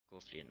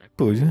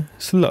Apa je?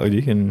 Selak je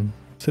kan.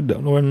 Sedap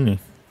lawan ni.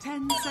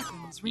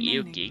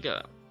 okey ke?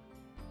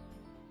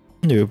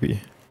 Ya, Pi.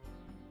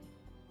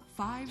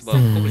 Sebab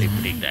kau boleh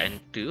break tak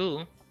enter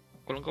tu.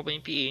 Kalau kau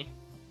main PA.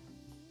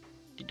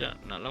 Tidak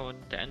nak lawan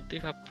tak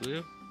enter ke apa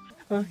tu.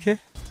 Okay.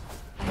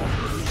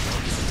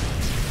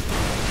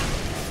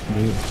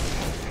 Baik.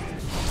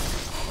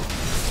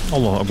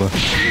 Allah Akbar.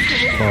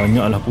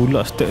 Banyaklah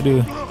pula stack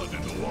dia.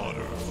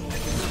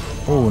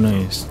 Oh,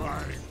 nice.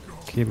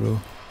 Okay,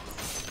 bro.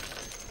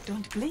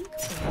 Don't blink.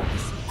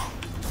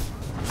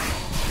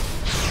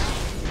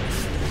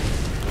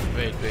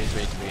 Wait. I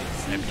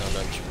have no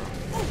lunch, bro.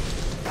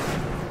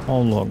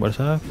 Allah Akbar,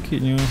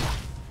 sakitnya.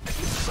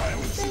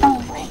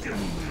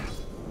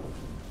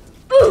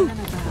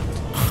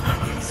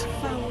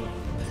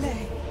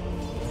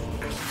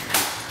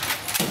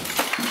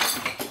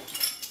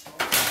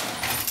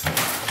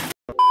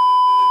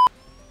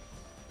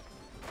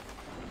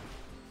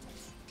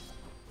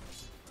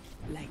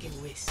 Like a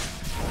whisk.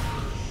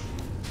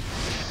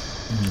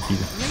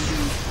 Tiga.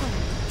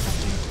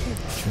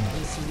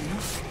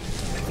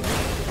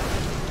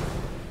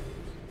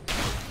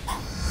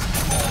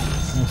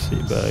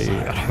 Nasib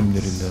baik,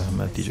 alhamdulillah,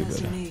 mati juga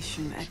lah.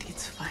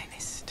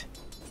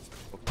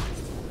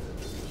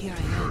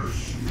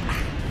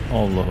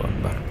 Allah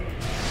Akbar.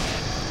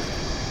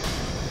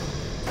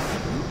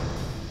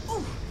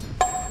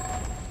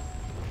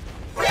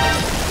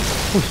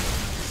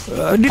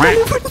 Dia tak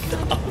lupa.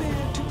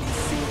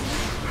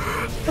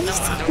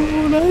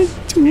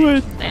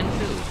 Astagfirullahaladzim.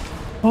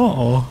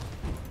 Oh.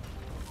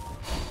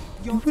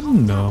 Dia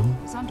berenam.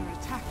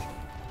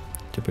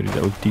 Cepat dia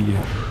tak ulti je.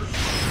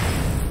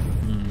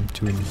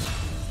 Cun.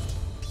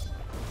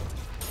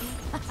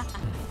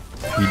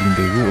 Feeding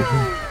teruk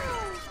pun.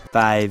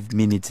 5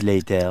 minutes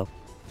later.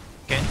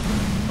 Okay.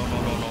 No.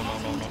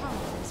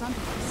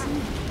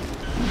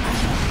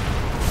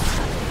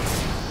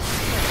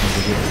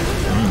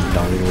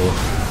 Tahu dia.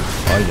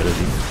 Ay, dah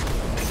sini.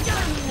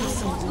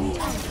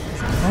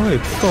 Oi,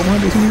 kau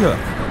mana sini ke?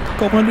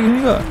 Kau mana sini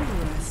ke?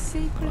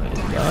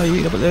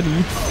 Baik, dapat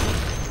lari.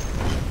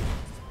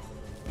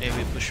 Hey,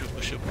 we push up.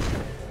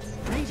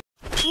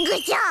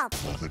 Good job.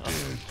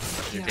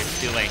 You can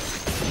feel like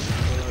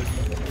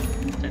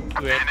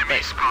enemy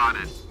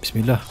spotted.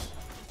 Bismillah.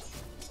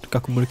 Tukar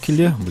aku boleh kill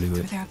dia?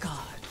 Boleh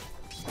kot.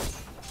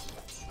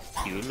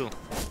 Dulu.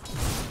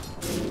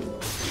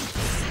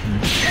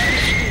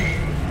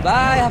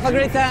 Bye, have a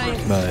great time.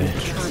 Bye.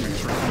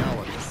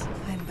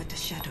 I'm but a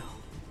shadow.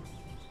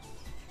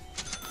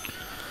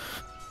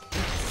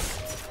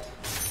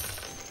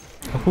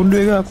 Aku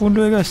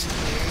undur guys.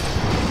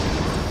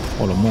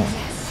 Oh lama.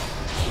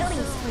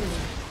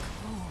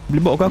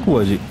 Boleh bawa ke aku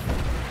lah Zik?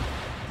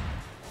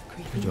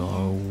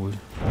 Jauh.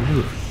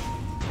 Boleh.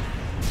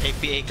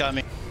 APA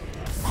coming.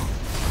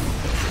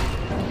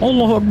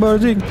 Allahu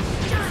Akbar Zik.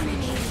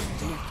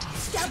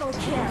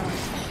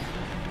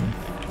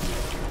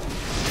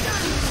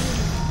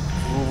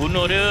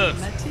 Bunuh dia.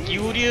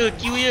 Q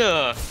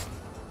dia.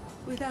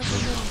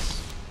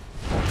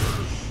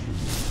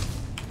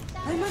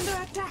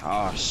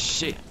 Oh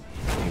shit.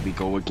 Here we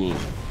go again.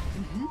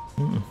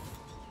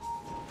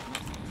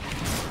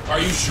 Are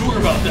you sure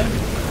about that?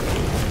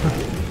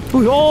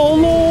 Oh ya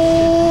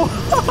Allah.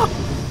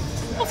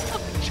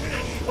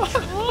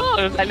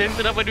 Kalian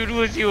tu dapat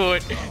dua-dua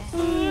siut.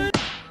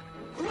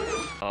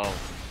 Oh.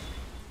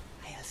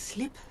 I'll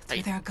slip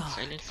through their guard.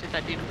 Silencer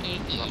tak ada bunyi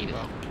ke?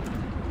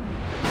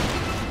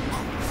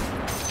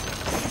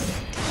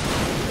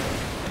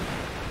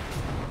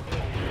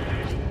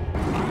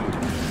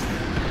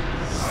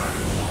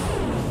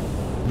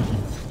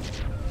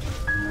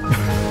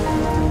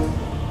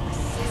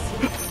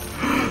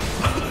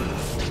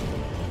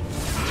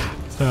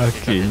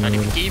 Sakit.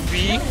 Ada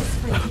KB.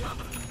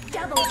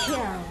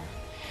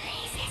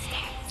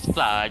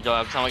 Lah,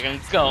 jawab aku samakan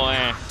kau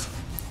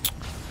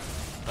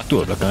Tu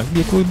lah belakang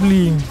dia aku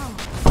beli.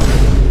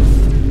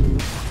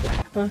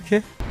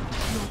 Okay.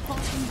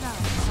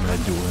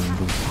 Laju kan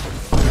tu.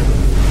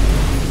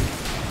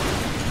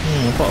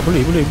 Nampak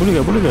boleh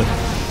ke?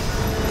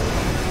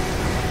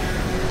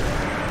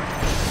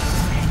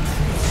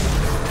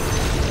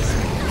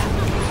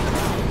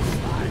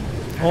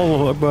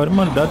 Oh, Akbar,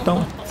 mana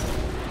datang?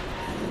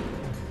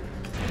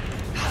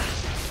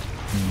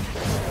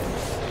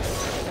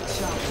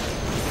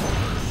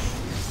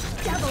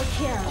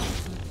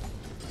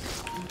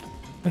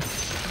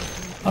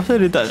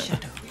 Asal dia tak?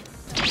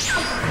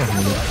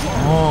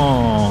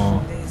 Oh.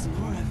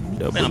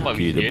 Nampak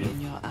video.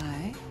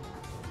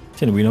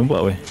 Macam mana boleh nampak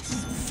weh?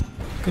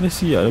 Kena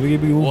siap lah bagi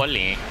Wall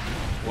ni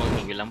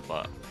boleh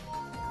nampak.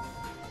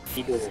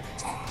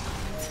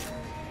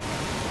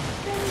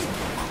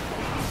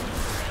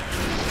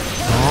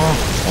 Oh,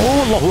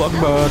 Allahu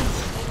Akbar.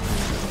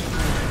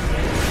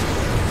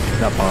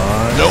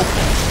 Dapat. Nope.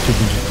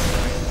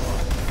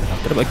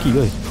 Tak dapat kill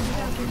guys.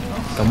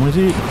 Kamu ni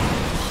Zik.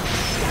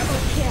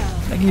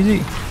 Lagi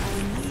Zik.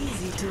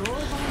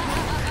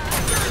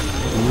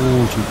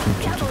 Oh,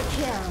 cup.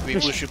 We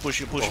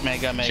push,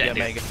 mega.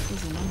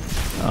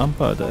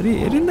 Nampak tak?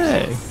 Dia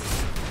naik.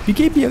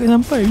 PKP akan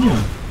sampai punya.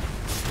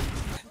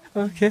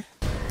 Okay.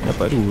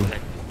 Dapat 2.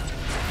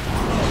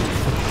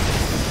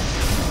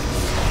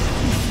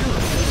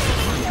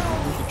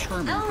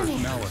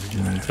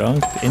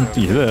 Sekarang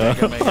anti lah.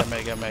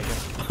 Mega.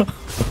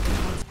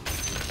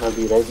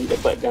 Lagi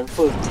dapat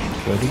jumper.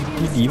 Ada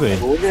TD pun.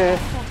 Boleh.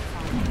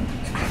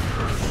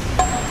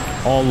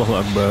 Allahu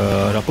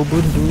Akbar. Apa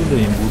benda lah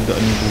yang budak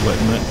ni buat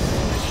mat.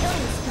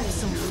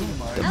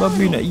 Tak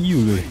babi nak EU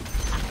ke?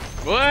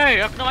 Woi,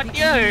 aku nak mati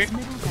oi.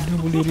 Dia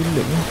boleh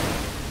relax ni.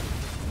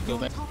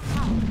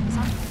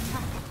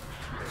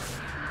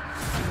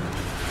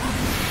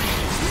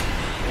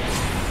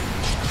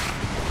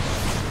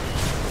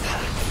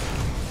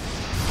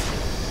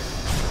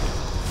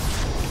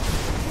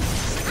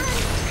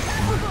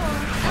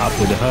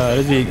 Apa dah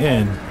hal Zik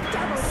kan?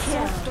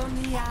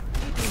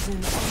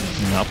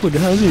 Apa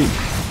dah hal Zik?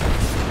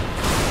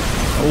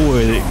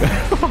 Oh Zik.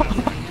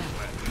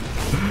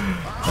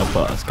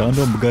 Nampak sekarang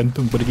dia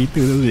bergantung pada kita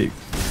tu Zik.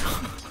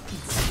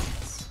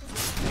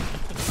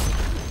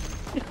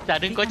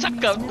 Cara kau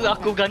cakap tu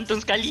aku gantung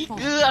sekali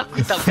ke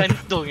aku tak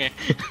bergantung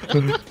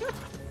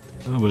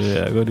Boleh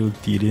lah kau ada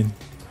ulti Din.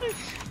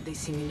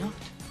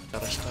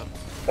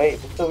 Baik,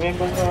 betul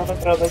member kau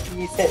akan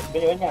bagi set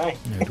banyak-banyak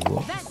Ya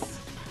 2.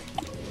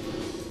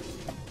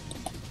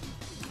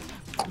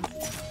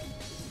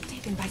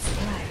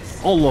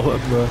 Allahu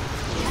Akbar.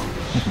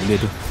 Boleh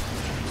tu.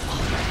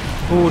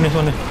 Oh ni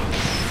sana.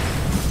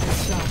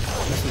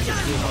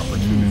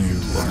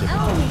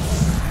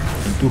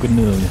 Itu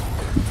kena punya.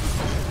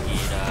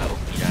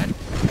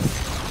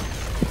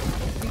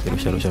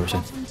 Rushan.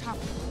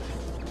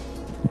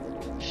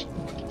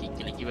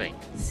 Kita lagi baik.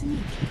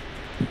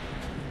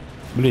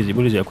 Boleh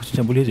Zik. Aku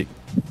macam boleh Zik.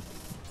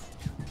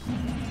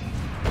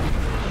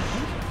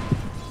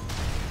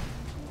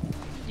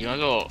 Gimana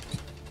kau?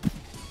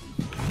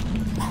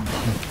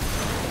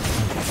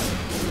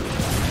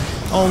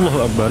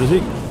 Allahu Akbar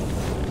Zik.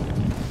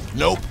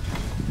 Nope.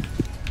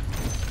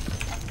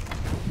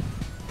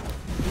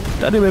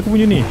 Tak ada aku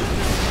punya ni.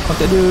 Aku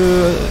tak ada.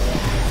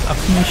 Aku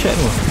punya shot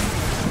tu.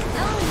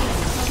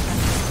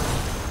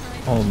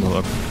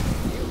 Allahu Akbar.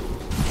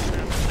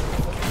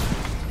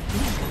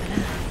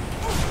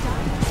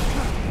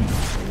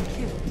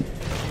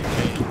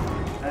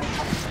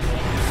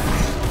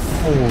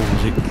 Oh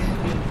Zik.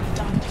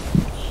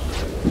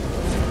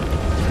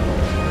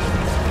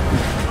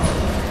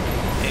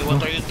 Hey, what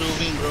are you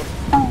doing, bro?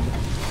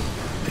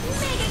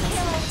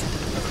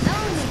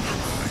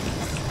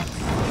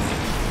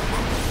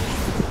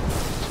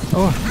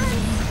 Oh,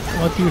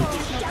 mati.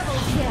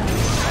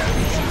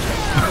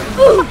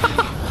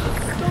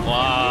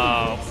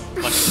 Wow.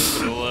 Masih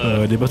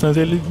keluar. Dia pasang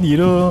silent ni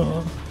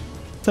dah.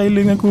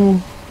 Silent aku.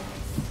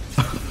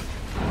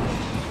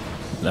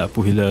 Lah apa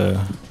hilah.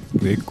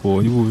 2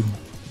 ekor je pun.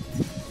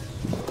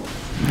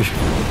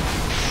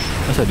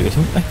 Asal ada kat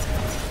sini?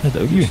 Dah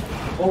tak pergi kan?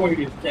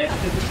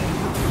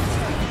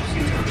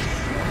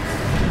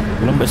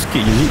 Lambat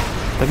sikit je Zik.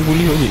 Tapi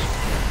boleh kot Zik.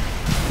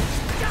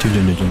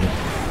 Jom.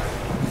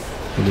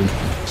 Boleh.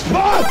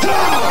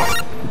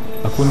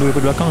 Aku under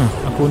daripada belakang lah.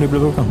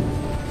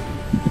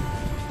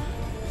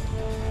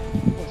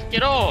 Sikit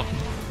dah.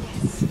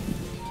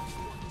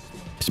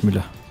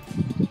 Bismillah.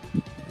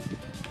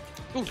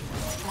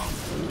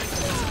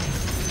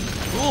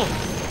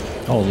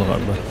 Allah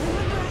Akbar.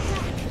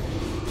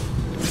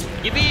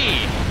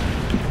 Gibi.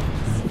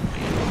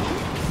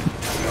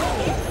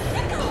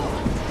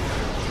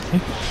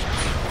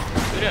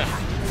 Sudah.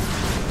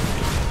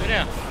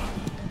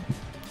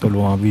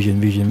 Tolong vision.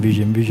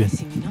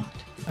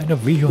 Ada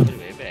vision.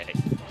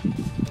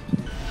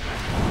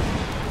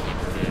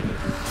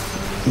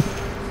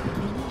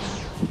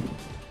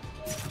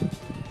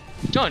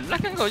 John,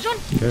 belakang kau John.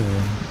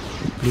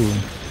 Blue.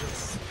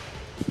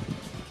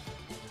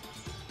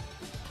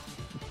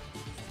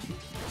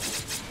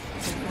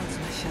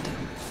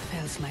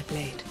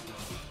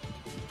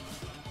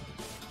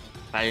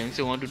 Sayang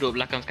semua duduk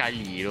belakang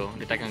sekali tu.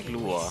 Dia takkan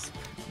keluar.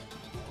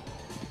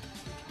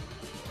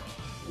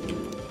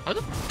 Apa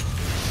tu?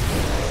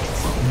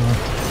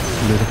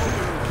 Boleh dah.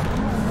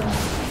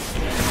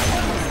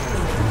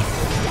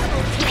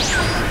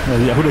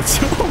 Aku dah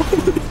siap.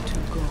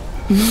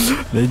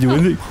 Dah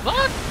jual ni.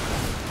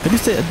 Tadi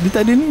dia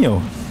tak ada ni tau.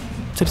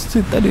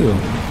 Set tak ada tau.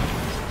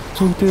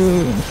 So kita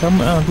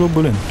selamat lah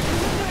global kan.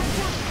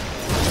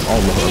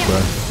 Allah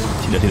Akbar.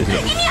 Silap.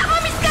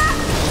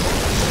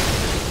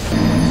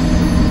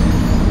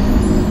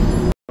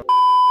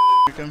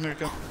 Here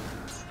come.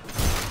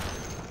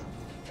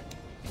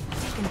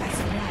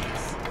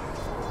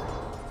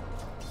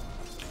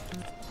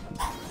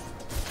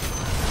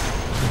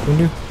 Pun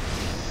dia.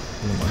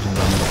 Alamak macam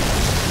lambat.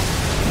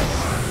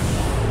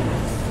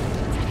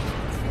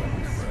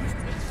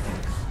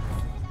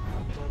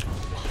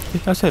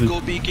 Asal. Go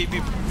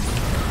BKB.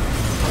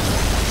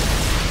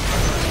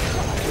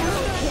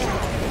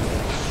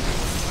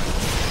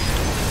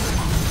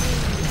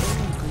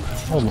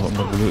 Allah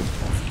Akbar boleh.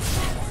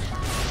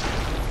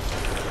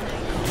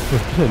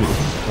 Kenapa ada?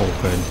 Oh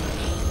kan.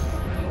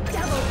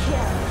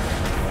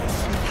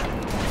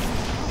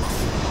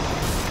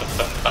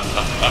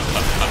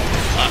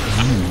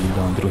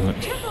 terus.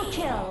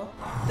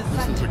 The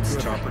phantom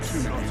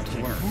strikes.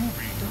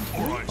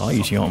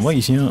 Baik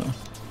siap.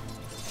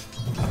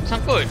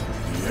 Sangkut.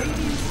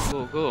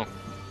 Go.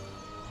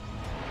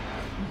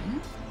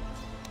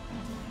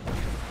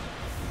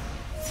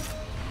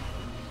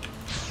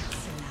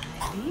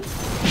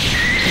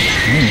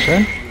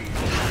 Kan?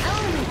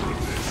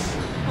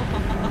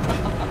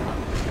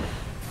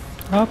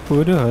 Apa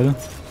dah tu?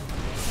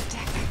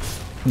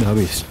 Dah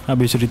habis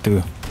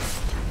cerita.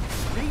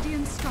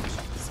 Radiant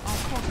structures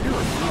are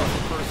fortified.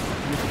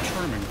 With a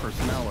charming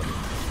personality.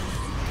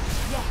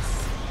 Yes.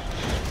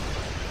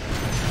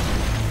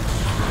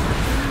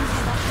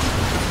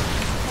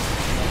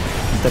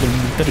 Tak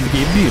ada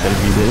BKB, tak ada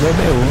BKB.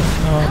 Bel.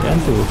 Tak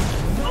hantu.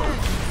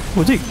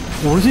 Zik.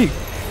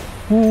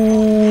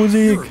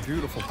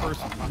 Beautiful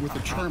person with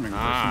a charming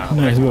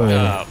Nice boy.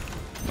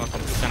 Kau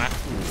komputer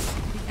aku.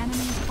 The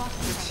enemy's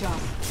bottom shot.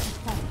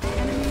 The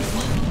enemy's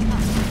bottom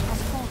tower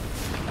has fallen.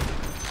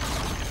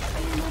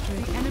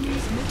 The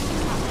enemy's middle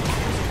tower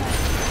has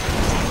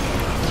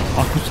fallen.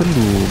 Aku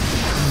selalu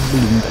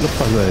belum tak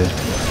lepas lah.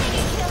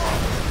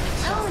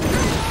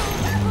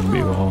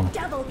 Ambil kau.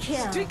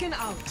 Stricken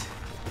out.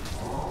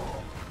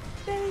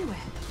 Very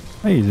well.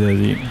 Hai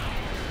Zazik.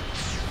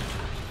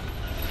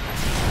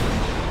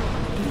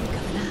 Blink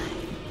of an eye.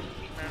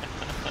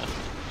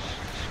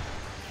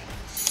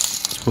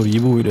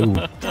 10,000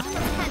 dah.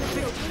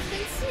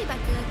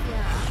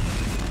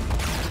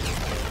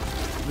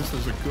 This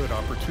is a good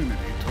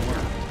opportunity to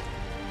learn.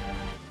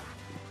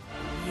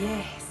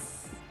 Yes.